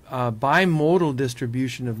a bimodal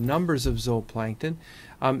distribution of numbers of zooplankton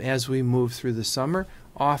as we move through the summer,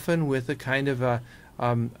 often with a kind of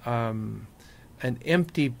an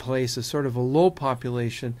empty place, a sort of a low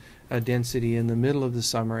population density in the middle of the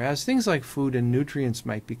summer, as things like food and nutrients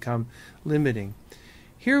might become limiting.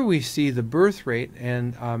 Here we see the birth rate,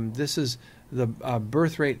 and this is the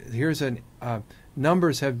birth rate. Here's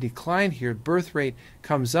numbers have declined here. Birth rate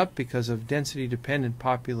comes up because of density-dependent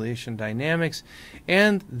population dynamics,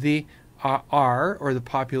 and the R, or the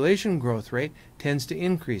population growth rate, tends to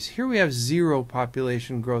increase. Here we have 0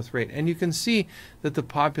 population growth rate, and you can see that the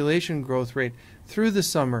population growth rate through the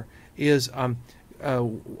summer is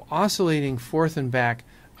oscillating forth and back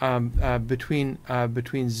between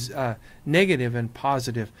negative and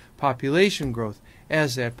positive population growth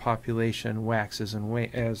as that population waxes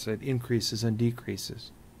and as it increases and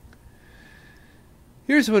decreases.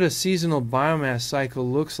 Here's what a seasonal biomass cycle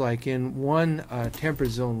looks like in one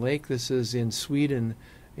temperate zone lake. This is in Sweden,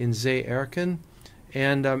 in Zooplankton,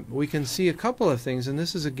 and we can see a couple of things, and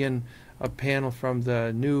this is again a panel from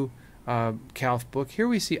the new Calf book. Here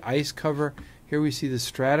we see ice cover. Here we see the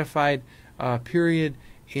stratified period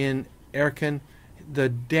in Erken. The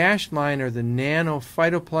dashed line are the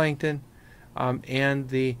nanophytoplankton, and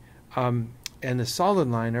the solid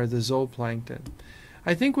line are the zooplankton.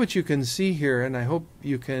 I think what you can see here, and I hope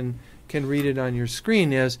you can read it on your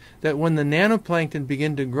screen, is that when the nanoplankton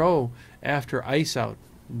begin to grow after ice out,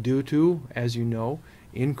 due to, as you know,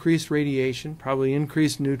 increased radiation, probably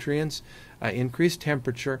increased nutrients, increased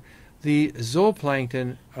temperature, the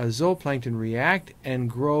zooplankton react and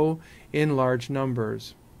grow in large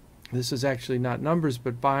numbers. This is actually not numbers,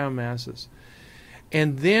 but biomasses.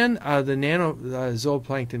 And then the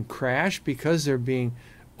zooplankton crash because they're being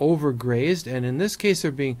overgrazed, and in this case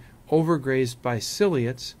they're being overgrazed by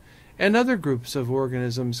ciliates, and other groups of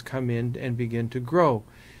organisms come in and begin to grow.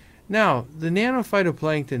 Now, the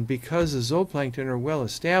nanophytoplankton, because the zooplankton are well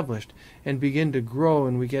established and begin to grow,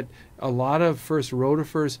 and we get a lot of first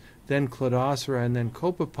rotifers, then cladocera, and then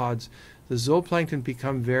copepods, the zooplankton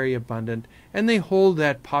become very abundant, and they hold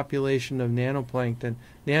that population of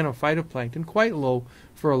nanophytoplankton quite low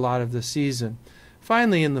for a lot of the season.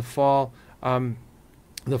 Finally, in the fall, the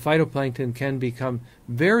phytoplankton can become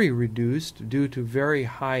very reduced due to very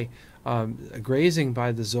high grazing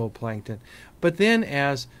by the zooplankton. But then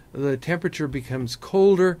as the temperature becomes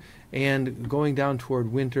colder and going down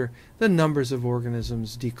toward winter, the numbers of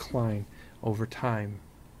organisms decline over time.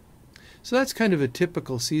 So that's kind of a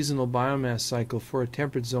typical seasonal biomass cycle for a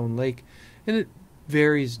temperate zone lake, and it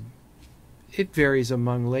varies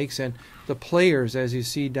among lakes, and the players, as you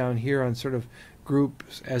see down here on sort of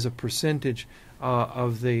groups as a percentage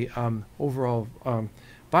of the overall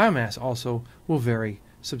biomass, also will vary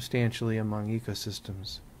substantially among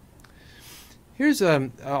ecosystems. Here's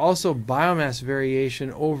also biomass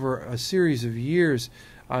variation over a series of years,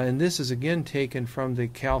 and this is again taken from the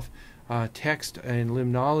Calf text in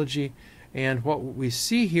limnology, and what we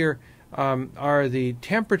see here are the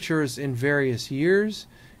temperatures in various years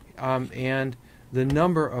and the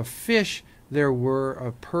number of fish there were,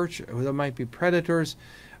 of perch, there might be predators,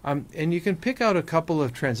 and you can pick out a couple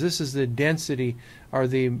of trends. This is the density or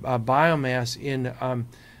the biomass in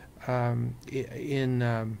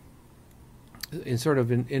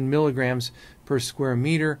milligrams per square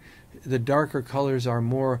meter. The darker colors are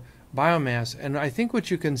more biomass, and I think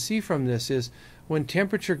what you can see from this is when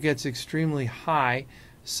temperature gets extremely high,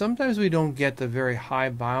 sometimes we don't get the very high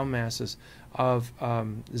biomasses of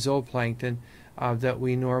zooplankton that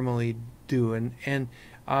we normally do,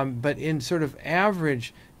 but in sort of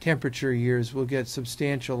average temperature years we'll get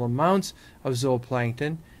substantial amounts of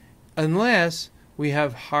zooplankton unless we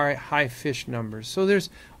have high fish numbers. So there's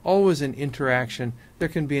always an interaction. There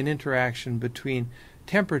can be an interaction between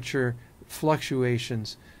temperature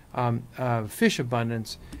fluctuations, fish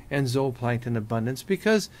abundance, and zooplankton abundance,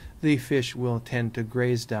 because the fish will tend to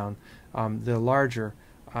graze down the larger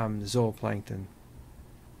zooplankton.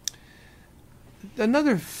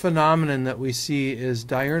 Another phenomenon that we see is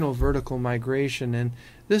diurnal vertical migration, and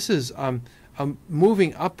this is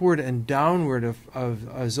moving upward and downward of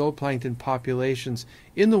zooplankton populations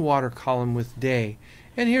in the water column with day.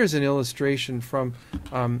 And here's an illustration from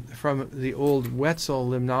the old Wetzel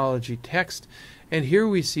limnology text, and here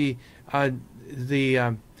we see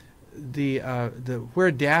the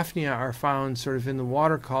where Daphnia are found sort of in the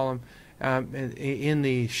water column, in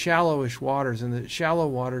the shallowish waters, in the shallow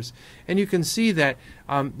waters, and you can see that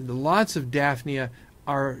lots of Daphnia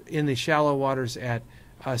are in the shallow waters at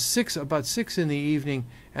about 6 in the evening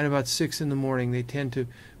and about 6 in the morning. They tend to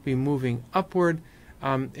be moving upward,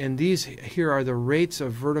 and these here are the rates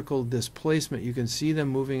of vertical displacement. You can see them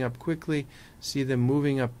moving up quickly,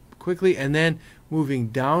 and then moving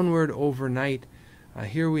downward overnight.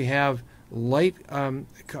 Here we have light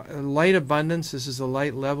abundance. This is the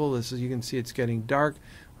light level. You can see it's getting dark.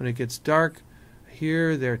 When it gets dark,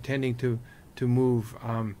 here they're tending to move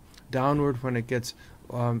downward when it gets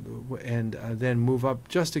and then move up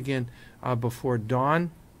just again before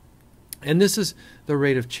dawn. And this is the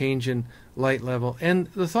rate of change in light level. And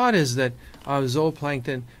the thought is that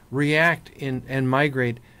zooplankton react and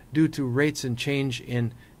migrate due to rates of change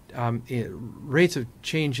in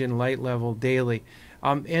light level daily.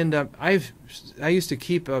 I used to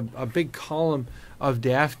keep a big column of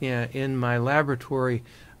Daphnia in my laboratory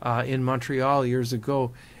in Montreal years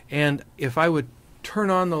ago, and if I would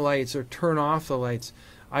turn on the lights or turn off the lights,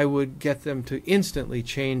 I would get them to instantly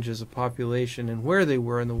change as a population and where they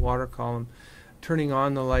were in the water column. Turning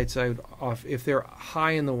on the lights, I would off. If they're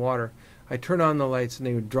high in the water, I turn on the lights and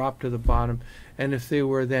they would drop to the bottom. And if they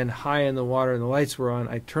were then high in the water and the lights were on,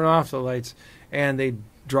 I turn off the lights and they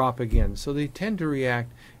drop again. So they tend to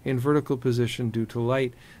react in vertical position due to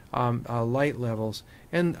light levels.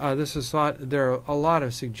 And this is thought. There are a lot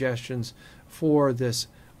of suggestions for this.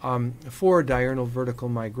 For diurnal vertical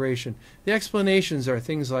migration. The explanations are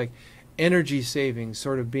things like energy savings,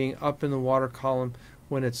 sort of being up in the water column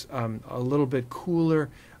when it's a little bit cooler,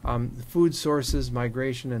 food sources,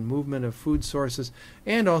 migration and movement of food sources,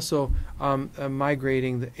 and also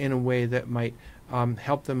migrating in a way that might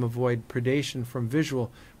help them avoid predation from visual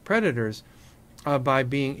predators by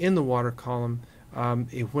being in the water column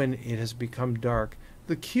when it has become dark.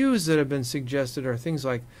 The cues that have been suggested are things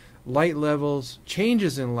like light levels,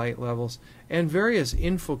 changes in light levels, and various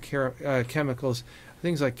chemicals,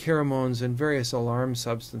 things like pheromones and various alarm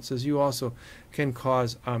substances. You also can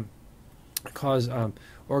cause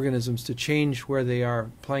organisms to change where they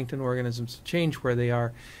are, plankton organisms to change where they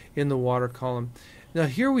are in the water column. Now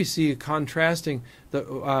here we see contrasting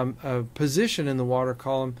the position in the water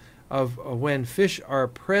column of when fish are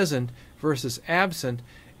present versus absent.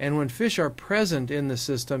 And when fish are present in the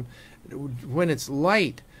system, when it's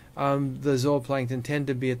light, the zooplankton tend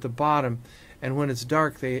to be at the bottom, and when it's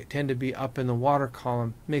dark they tend to be up in the water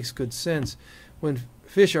column. Makes good sense. When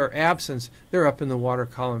fish are absent, they're up in the water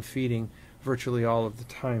column feeding virtually all of the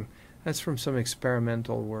time. That's from some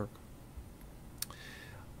experimental work.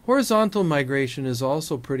 Horizontal migration is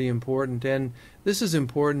also pretty important, and this is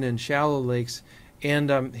important in shallow lakes.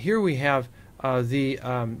 And here we have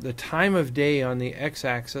the time of day on the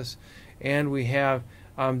x-axis, and we have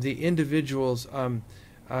the individuals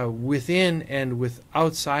within and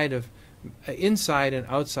inside and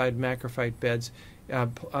outside macrophyte beds,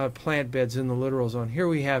 plant beds in the littoral zone. Here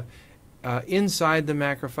we have inside the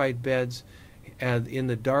macrophyte beds, in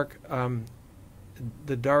the dark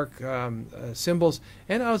symbols,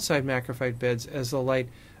 and outside macrophyte beds as the light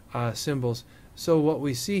symbols. So what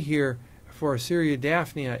we see here for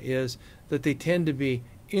Daphnia is that they tend to be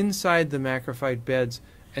inside the macrophyte beds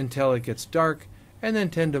until it gets dark, and then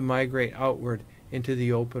tend to migrate outward into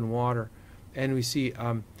the open water. And we see,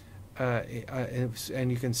 and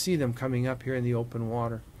you can see them coming up here in the open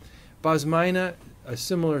water. Bosmina, a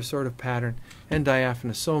similar sort of pattern, and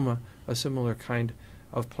Diaphanosoma, a similar kind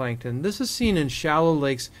of plankton. This is seen in shallow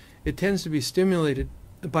lakes. It tends to be stimulated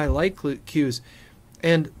by light cues,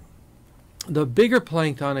 and the bigger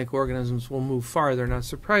planktonic organisms will move farther, not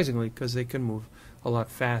surprisingly, because they can move a lot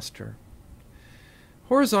faster.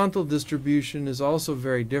 Horizontal distribution is also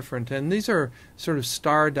very different, and these are sort of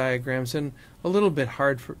star diagrams and a little bit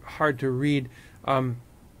hard to read.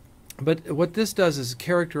 But what this does is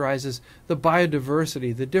characterizes the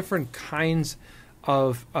biodiversity, the different kinds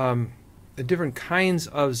of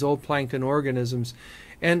zooplankton organisms,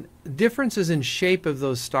 and differences in shape of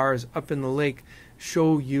those stars up in the lake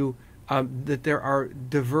show you that there are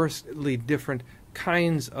diversely different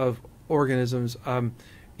kinds of organisms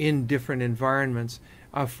in different environments.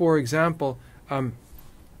 For example,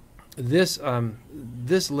 this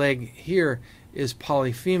leg here is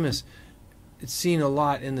Polyphemus. It's seen a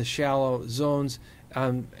lot in the shallow zones.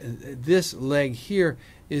 This leg here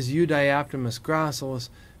is Eudiaptomus gracilis.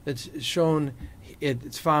 It's shown.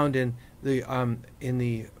 It's found in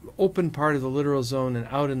the open part of the littoral zone and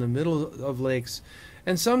out in the middle of lakes.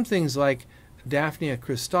 And some things like Daphnia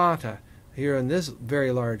cristata here in this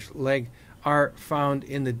very large leg are found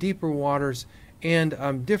in the deeper waters,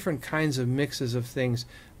 and different kinds of mixes of things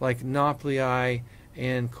like nauplii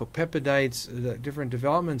and copepodites, the different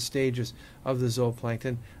development stages of the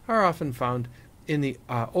zooplankton, are often found in the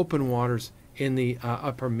open waters in the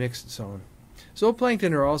upper mixed zone.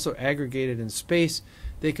 Zooplankton are also aggregated in space.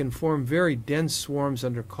 They can form very dense swarms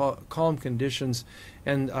under calm conditions,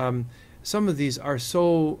 and some of these are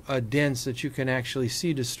so dense that you can actually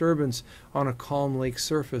see disturbance on a calm lake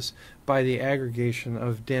surface by the aggregation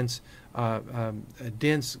of dense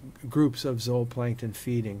groups of zooplankton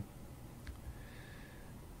feeding.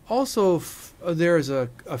 Also, there is a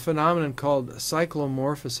phenomenon called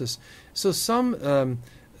cyclomorphosis. So some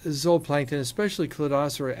zooplankton, especially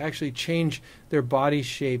Cladocera, actually change their body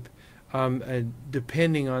shape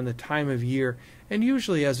depending on the time of year, and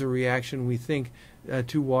usually as a reaction, we think,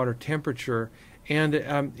 to water temperature. And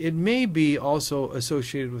it may be also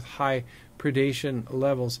associated with high predation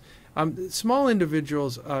levels. Small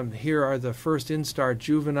individuals, here are the first instar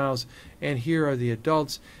juveniles, and here are the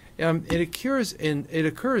adults. It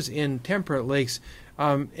occurs in temperate lakes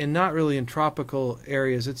and not really in tropical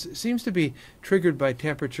areas. It seems to be triggered by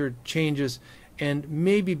temperature changes and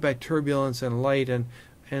maybe by turbulence and light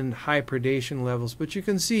and high predation levels. But you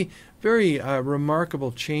can see very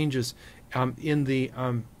remarkable changes in the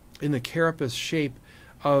carapace shape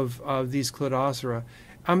of these Cladocera.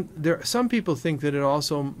 Some people think that it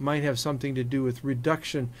also might have something to do with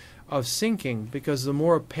reduction of sinking, because the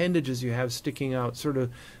more appendages you have sticking out, sort of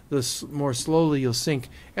the more slowly you'll sink,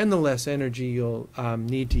 and the less energy you'll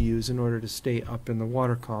need to use in order to stay up in the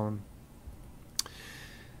water column.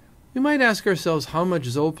 We might ask ourselves how much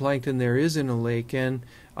zooplankton there is in a lake, and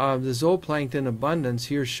the zooplankton abundance,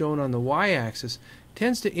 here shown on the y-axis,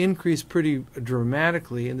 tends to increase pretty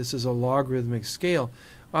dramatically, and this is a logarithmic scale,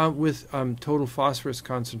 with total phosphorus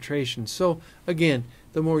concentration. So again,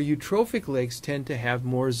 the more eutrophic lakes tend to have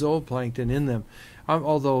more zooplankton in them,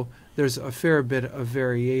 although there's a fair bit of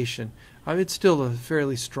variation. It's still a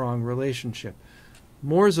fairly strong relationship.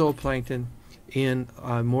 More zooplankton in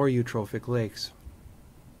more eutrophic lakes.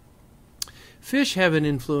 Fish have an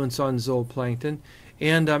influence on zooplankton,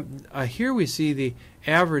 and here we see the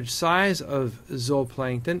average size of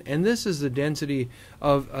zooplankton, and this is the density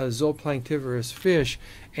of zooplanktivorous fish,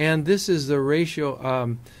 and this is the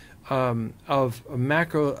ratio of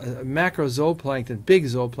macrozooplankton, big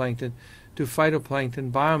zooplankton, to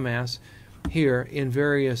phytoplankton biomass here in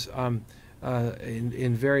various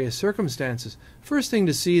circumstances. First thing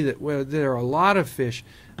to see that where there are a lot of fish,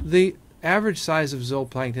 the average size of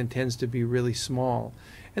zooplankton tends to be really small,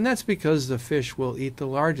 and that's because the fish will eat the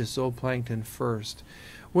largest zooplankton first.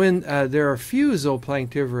 When there are few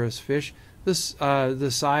zooplanktivorous fish,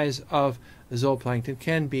 the size of zooplankton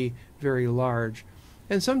can be very large.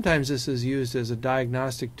 And sometimes this is used as a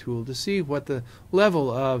diagnostic tool to see what the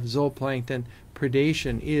level of zooplankton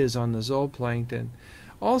predation is on the zooplankton.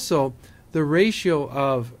 Also, the ratio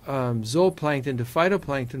of zooplankton to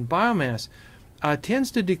phytoplankton biomass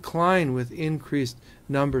tends to decline with increased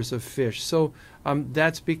numbers of fish. So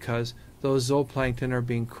that's because those zooplankton are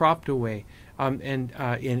being cropped away and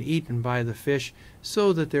eaten by the fish,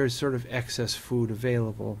 so that there's sort of excess food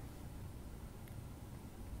available.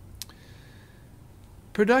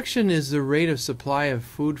 Production is the rate of supply of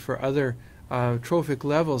food for other trophic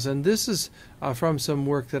levels, and this is from some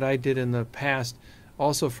work that I did in the past,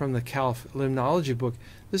 also from the Calf limnology book.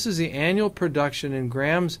 This is the annual production in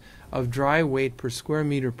grams of dry weight per square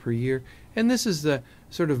meter per year, and this is the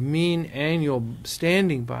sort of mean annual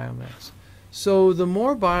standing biomass. So the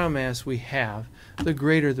more biomass we have, the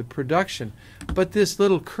greater the production. But this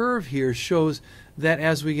little curve here shows that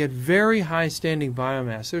as we get very high standing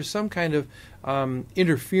biomass, there's some kind of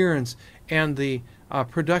interference, and the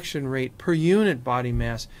production rate per unit body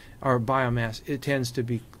mass or biomass, it tends to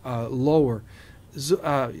be lower.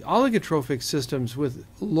 Oligotrophic systems with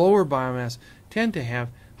lower biomass tend to have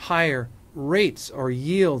higher rates or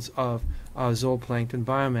yields of zooplankton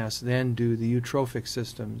biomass than do the eutrophic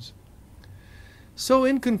systems. So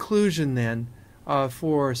in conclusion then,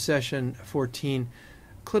 for session 14,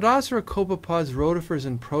 Cladocera, copepods, rotifers,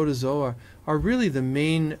 and protozoa are really the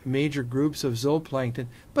main major groups of zooplankton,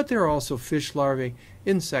 but there are also fish larvae,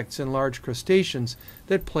 insects, and large crustaceans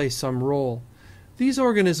that play some role. These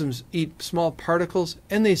organisms eat small particles,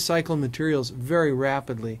 and they cycle materials very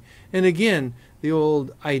rapidly. And again, the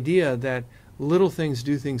old idea that little things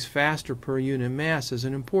do things faster per unit mass is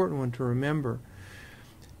an important one to remember.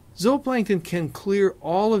 Zooplankton can clear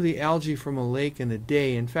all of the algae from a lake in a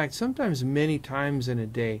day, in fact sometimes many times in a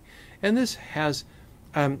day, and this has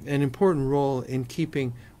an important role in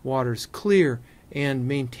keeping waters clear and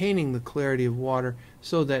maintaining the clarity of water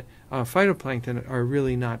so that phytoplankton are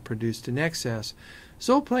really not produced in excess.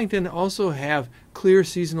 Zooplankton also have clear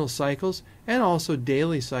seasonal cycles and also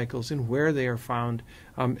daily cycles in where they are found,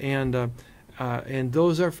 and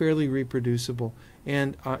those are fairly reproducible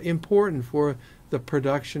and important for the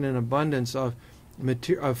production and abundance of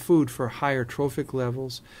food for higher trophic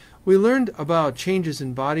levels. We learned about changes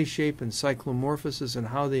in body shape and cyclomorphosis and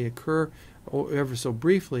how they occur ever so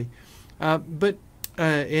briefly,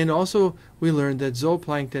 and also we learned that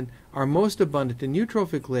zooplankton are most abundant in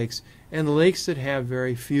eutrophic lakes and lakes that have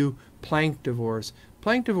very few planktivores.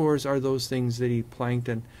 Planktivores are those things that eat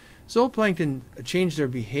plankton. Zooplankton change their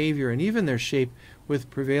behavior and even their shape with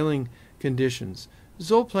prevailing conditions.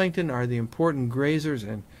 Zooplankton are the important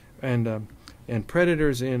grazers and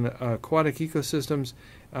predators in aquatic ecosystems,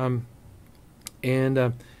 and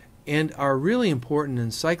are really important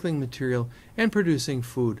in cycling material and producing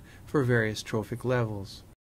food for various trophic levels.